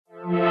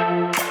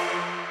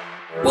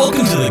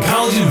Welcome to the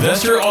College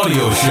Investor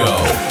Audio Show,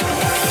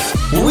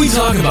 where we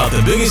talk about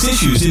the biggest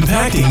issues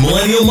impacting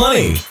millennial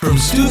money, from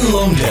student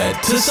loan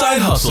debt to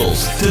side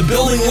hustles to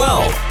building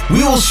wealth.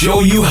 We will show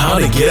you how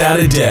to get out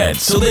of debt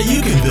so that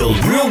you can build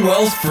real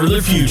wealth for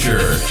the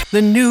future.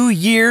 The new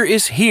year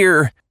is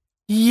here.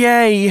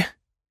 Yay!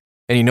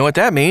 And you know what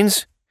that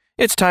means?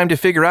 It's time to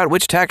figure out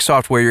which tax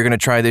software you're going to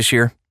try this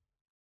year.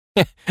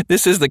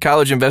 This is the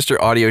College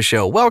Investor Audio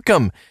Show.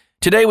 Welcome!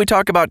 Today we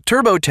talk about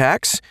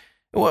TurboTax.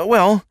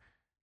 Well,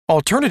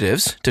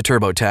 alternatives to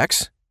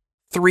TurboTax.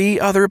 3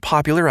 other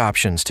popular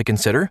options to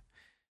consider.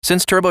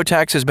 Since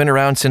TurboTax has been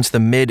around since the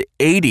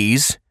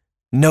mid-'80s,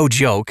 no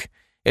joke,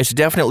 it's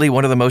definitely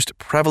one of the most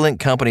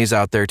prevalent companies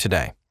out there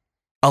today.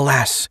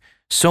 Alas,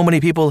 so many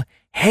people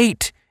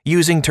hate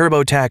using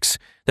TurboTax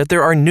that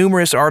there are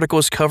numerous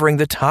articles covering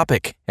the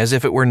topic as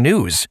if it were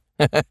news.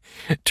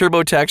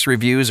 TurboTax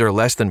reviews are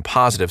less than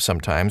positive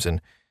sometimes, and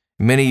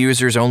many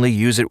users only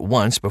use it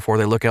once before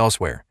they look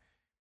elsewhere.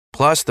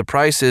 Plus, the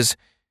price is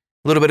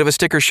a little bit of a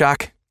sticker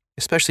shock,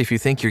 especially if you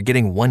think you're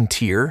getting one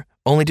tier,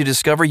 only to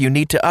discover you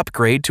need to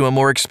upgrade to a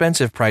more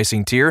expensive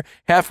pricing tier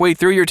halfway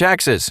through your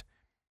taxes.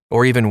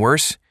 Or even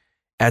worse,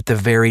 at the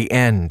very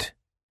end.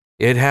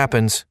 It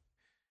happens.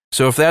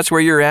 So if that's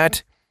where you're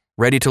at,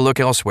 ready to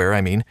look elsewhere,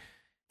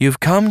 you've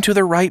come to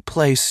the right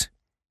place.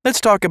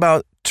 Let's talk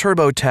about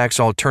TurboTax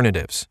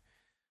alternatives.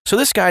 So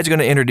this guide's going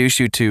to introduce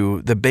you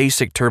to the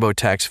basic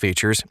TurboTax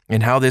features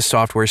and how this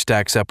software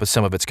stacks up with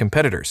some of its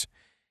competitors.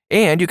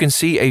 And you can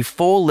see a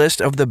full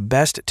list of the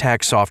best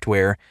tax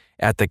software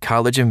at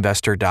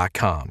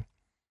thecollegeinvestor.com.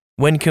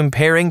 When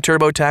comparing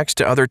TurboTax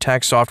to other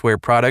tax software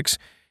products,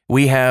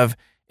 we have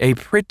a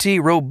pretty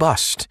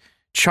robust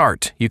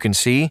chart you can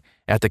see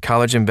at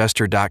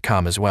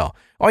thecollegeinvestor.com as well.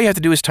 All you have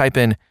to do is type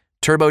in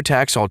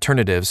TurboTax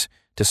alternatives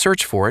to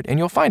search for it, and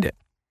you'll find it.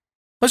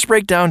 Let's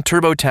break down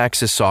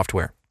TurboTax's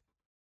software.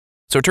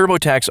 So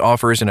TurboTax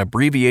offers an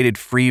abbreviated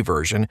free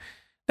version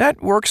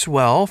that works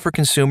well for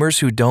consumers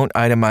who don't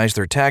itemize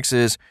their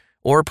taxes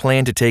or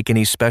plan to take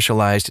any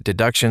specialized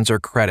deductions or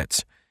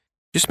credits.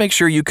 Just make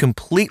sure you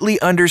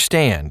completely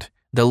understand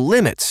the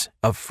limits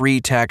of free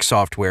tax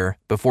software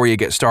before you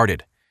get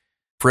started.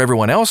 For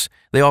everyone else,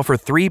 they offer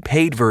 3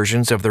 paid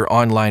versions of their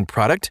online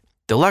product: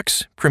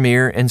 Deluxe,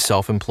 Premier, and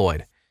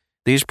Self-Employed.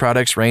 These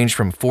products range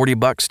from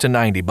 $40 to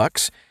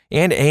 $90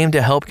 and aim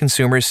to help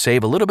consumers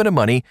save a little bit of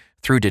money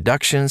through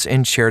deductions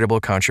and charitable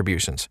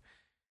contributions.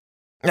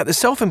 Now, the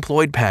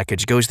Self-Employed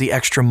package goes the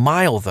extra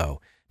mile,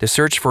 though, to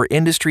search for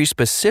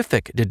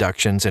industry-specific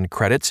deductions and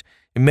credits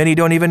many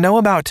don't even know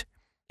about.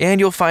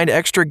 And you'll find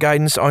extra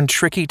guidance on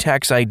tricky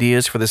tax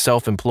ideas for the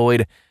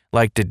self-employed,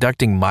 like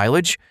deducting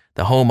mileage,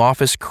 the home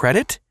office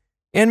credit,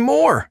 and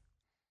more.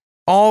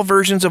 All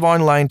versions of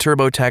online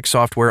TurboTax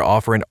software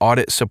offer an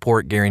audit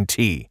support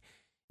guarantee,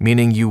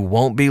 meaning you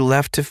won't be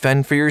left to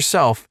fend for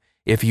yourself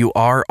if you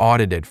are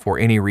audited for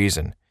any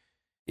reason.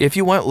 If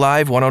you want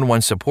live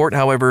one-on-one support,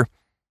 however,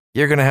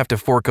 you're going to have to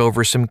fork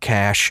over some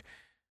cash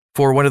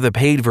for one of the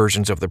paid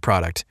versions of the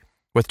product.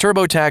 With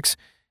TurboTax,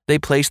 they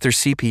place their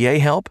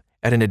CPA help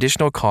at an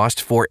additional cost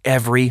for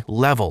every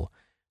level,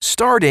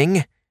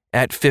 starting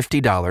at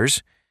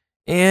 $50,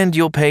 and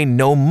you'll pay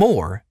no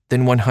more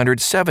than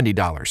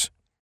 $170.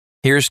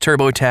 Here's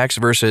TurboTax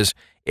versus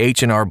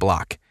H&R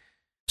Block.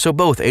 So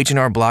both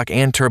H&R Block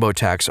and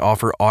TurboTax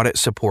offer audit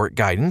support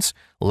guidance,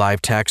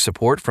 live tax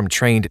support from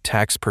trained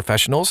tax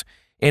professionals,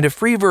 and a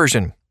free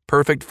version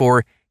perfect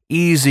for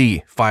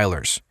easy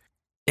filers.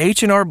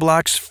 H&R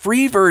Block's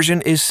free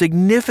version is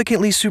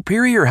significantly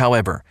superior,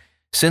 however,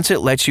 since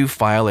it lets you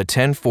file a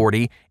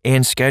 1040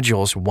 and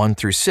schedules 1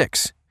 through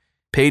 6.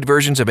 Paid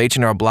versions of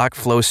H&R Block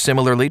flow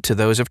similarly to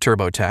those of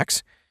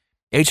TurboTax.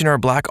 H&R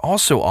Block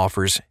also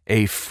offers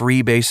a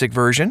free basic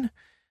version,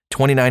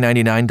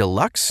 $29.99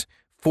 Deluxe,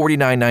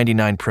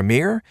 $49.99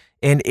 Premier,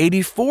 and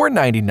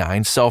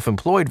 $84.99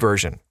 Self-Employed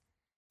version.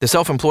 The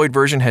Self-Employed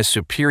version has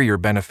superior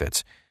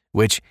benefits,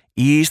 which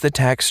ease the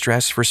tax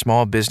stress for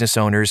small business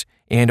owners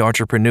and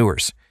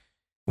entrepreneurs.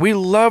 We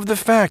love the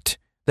fact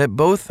that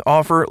both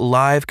offer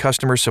live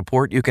customer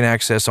support you can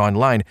access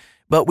online,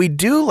 but we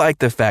do like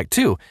the fact,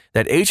 too,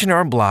 that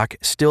H&R Block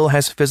still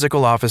has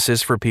physical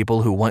offices for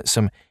people who want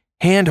some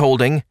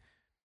hand-holding,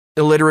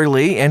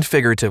 literally and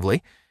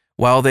figuratively,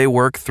 while they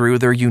work through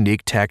their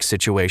unique tax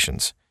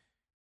situations.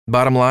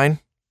 Bottom line,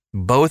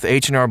 both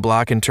H&R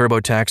Block and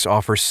TurboTax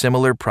offer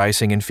similar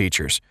pricing and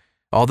features,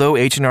 although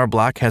H&R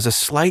Block has a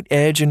slight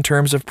edge in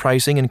terms of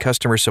pricing and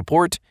customer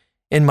support,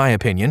 in my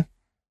opinion.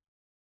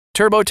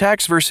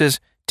 TurboTax versus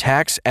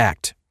Tax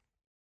Act.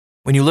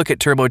 When you look at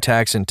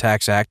TurboTax and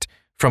Tax Act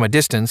from a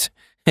distance,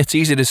 it's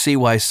easy to see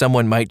why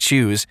someone might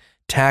choose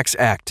Tax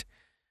Act.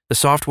 The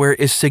software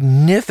is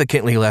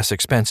significantly less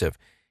expensive,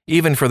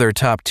 even for their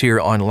top-tier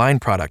online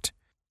product.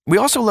 We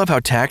also love how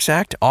Tax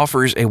Act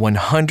offers a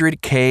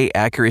 100K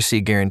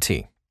accuracy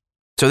guarantee.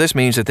 So this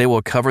means that they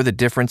will cover the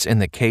difference in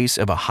the case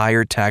of a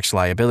higher tax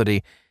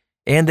liability,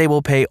 and they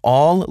will pay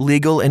all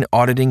legal and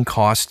auditing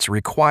costs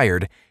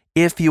required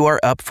if you are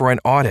up for an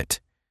audit.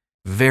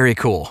 Very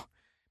cool.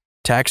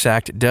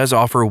 TaxAct does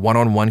offer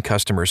one-on-one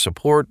customer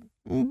support,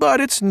 but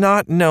it's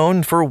not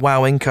known for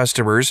wowing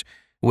customers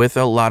with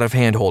a lot of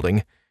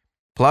hand-holding.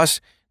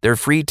 Plus, their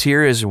free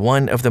tier is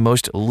one of the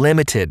most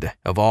limited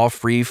of all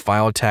free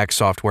file tax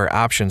software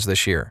options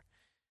this year.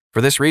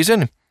 For this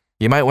reason,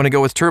 you might want to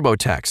go with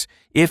TurboTax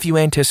if you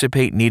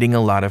anticipate needing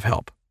a lot of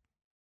help.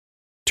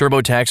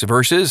 TurboTax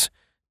versus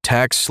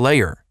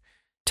TaxSlayer.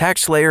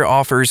 TaxSlayer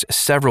offers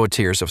several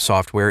tiers of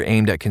software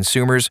aimed at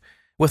consumers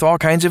with all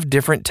kinds of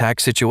different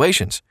tax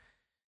situations.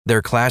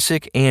 Their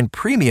classic and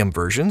premium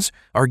versions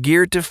are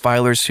geared to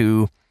filers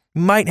who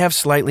might have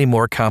slightly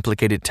more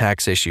complicated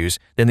tax issues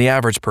than the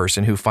average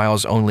person who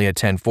files only a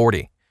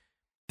 1040.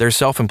 Their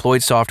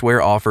self-employed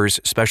software offers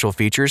special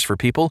features for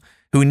people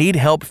who need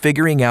help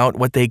figuring out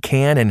what they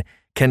can and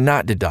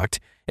cannot deduct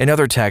and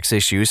other tax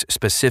issues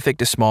specific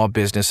to small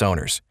business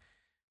owners.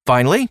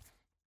 Finally,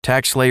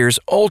 TaxSlayer's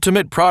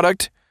ultimate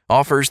product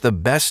offers the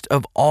best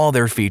of all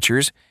their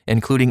features,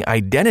 including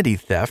identity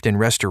theft and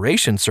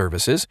restoration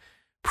services,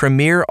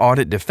 premier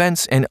audit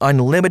defense, and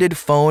unlimited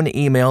phone,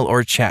 email,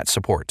 or chat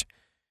support.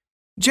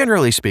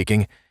 Generally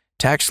speaking,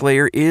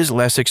 TaxSlayer is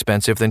less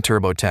expensive than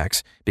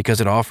TurboTax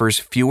because it offers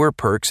fewer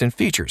perks and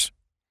features.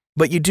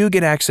 But you do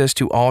get access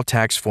to all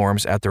tax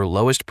forms at their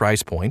lowest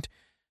price point,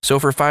 so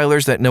for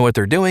filers that know what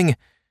they're doing,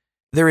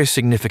 there is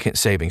significant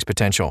savings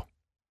potential.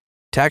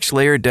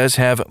 TaxSlayer does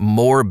have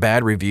more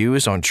bad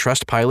reviews on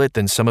Trustpilot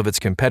than some of its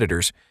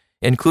competitors,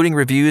 including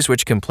reviews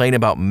which complain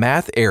about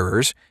math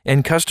errors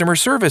and customer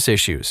service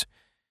issues.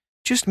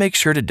 Just make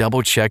sure to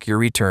double-check your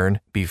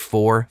return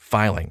before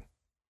filing.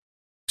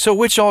 So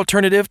which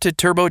alternative to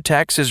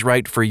TurboTax is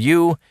right for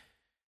you?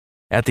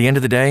 At the end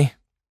of the day,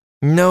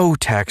 no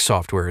tax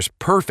software is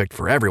perfect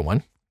for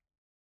everyone.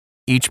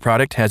 Each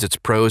product has its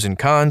pros and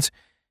cons,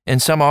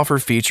 and some offer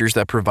features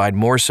that provide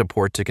more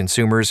support to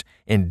consumers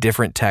in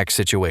different tax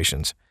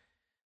situations.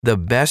 The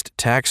best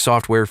tax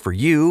software for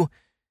you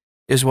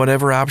is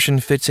whatever option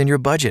fits in your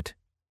budget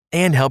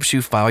and helps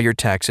you file your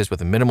taxes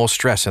with minimal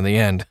stress in the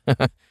end.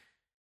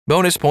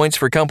 Bonus points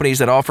for companies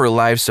that offer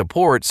live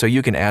support so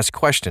you can ask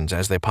questions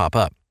as they pop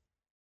up.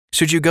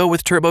 Should you go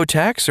with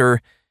TurboTax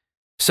or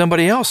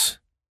somebody else?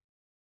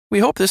 We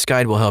hope this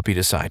guide will help you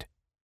decide.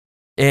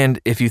 And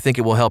if you think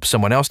it will help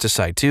someone else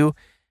decide too,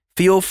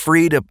 feel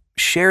free to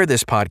share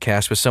this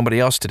podcast with somebody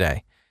else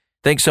today.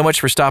 Thanks so much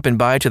for stopping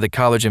by to the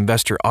College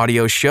Investor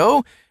Audio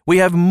Show. We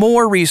have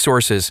more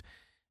resources,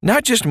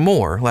 not just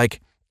more,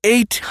 like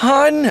a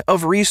ton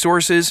of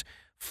resources,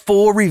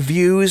 full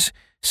reviews,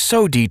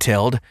 so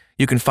detailed.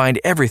 You can find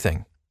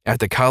everything at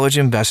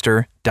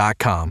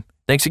thecollegeinvestor.com.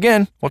 Thanks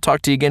again. We'll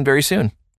talk to you again very soon.